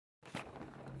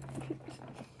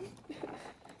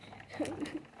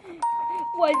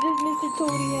Why does Mr.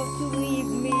 Toady have to leave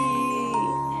me?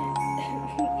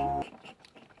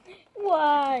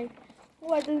 Why?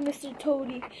 Why does Mr.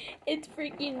 Toady? It's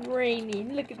freaking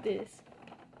raining. Look at this.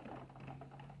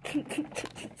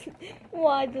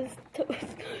 Why does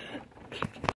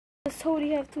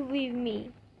Toady have to leave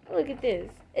me? Look at this.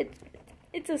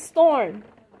 It's a storm.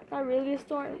 Not really a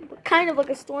storm, but kind of like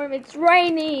a storm. It's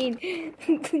raining.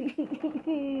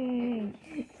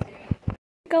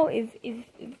 Go if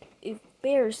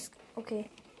bears. Okay.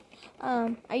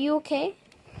 Are you okay?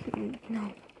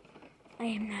 No, I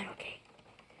am not okay.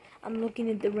 I'm looking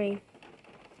at the rain.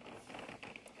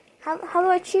 How do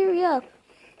I cheer you up?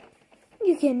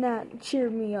 You cannot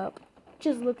cheer me up.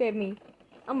 Just look at me.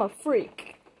 I'm a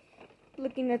freak.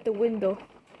 Looking at the window.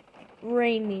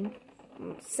 Raining.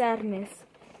 Sadness.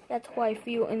 That's how I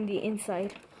feel in the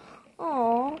inside.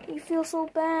 Oh, you feel so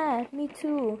bad. Me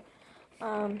too.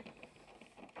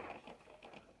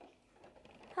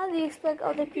 How do you expect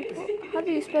other people? How do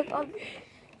you expect other...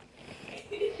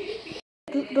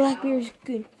 Blackbeard's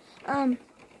good. Are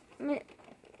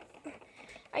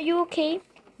you okay?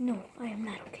 No, I am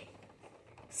not okay.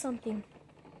 Something.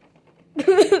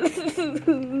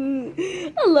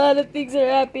 A lot of things are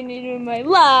happening in my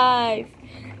life.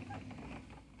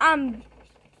 I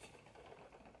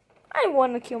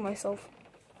want to kill myself.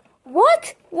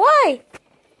 What? Why?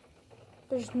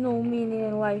 There's no meaning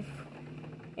in life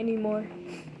anymore.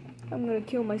 I'm gonna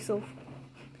kill myself.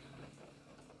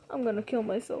 I'm gonna kill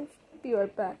myself. Be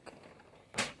right back.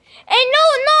 Hey, no,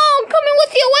 I'm coming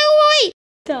with you. Wait.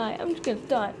 Die. I'm just gonna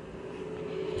die.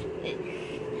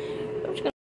 I'm just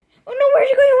gonna... Oh no, where are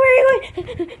you going?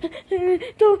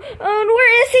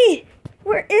 Where is he?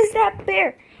 Where is that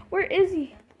bear? Where is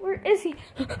he?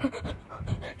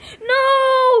 No!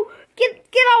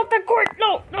 Get out the court!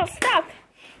 No, stop!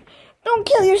 Don't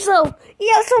kill yourself! You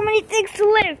have so many things to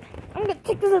live! I'm gonna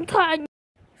take this time.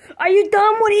 Are you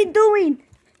dumb? What are you doing?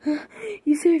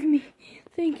 You saved me.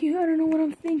 Thank you. I don't know what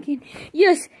I'm thinking.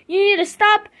 Yes, you need to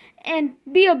stop and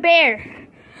be a bear.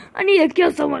 I need to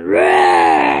kill someone.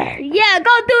 Yeah,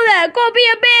 go do that. Go be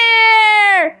a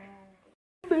bear.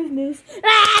 Business.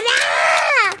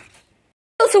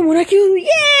 Kill someone. I kill you.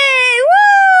 Yay!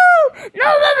 Woo! No.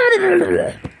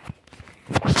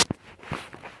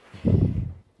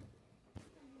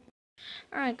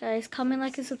 Alright guys, comment,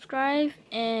 like, and subscribe,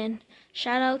 and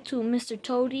shout out to Mr.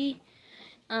 Toady.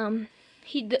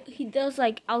 He does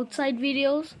like outside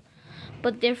videos,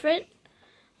 but different.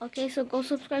 Okay, so go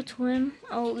subscribe to him.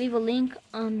 I'll leave a link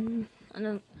on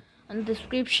the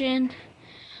description.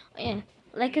 Yeah,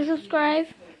 like and subscribe,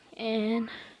 and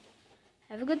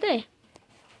have a good day.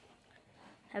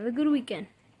 Have a good weekend.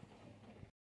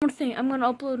 One more thing, I'm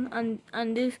gonna upload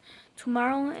on this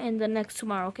tomorrow and the next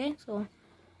tomorrow. Okay, so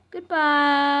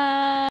goodbye.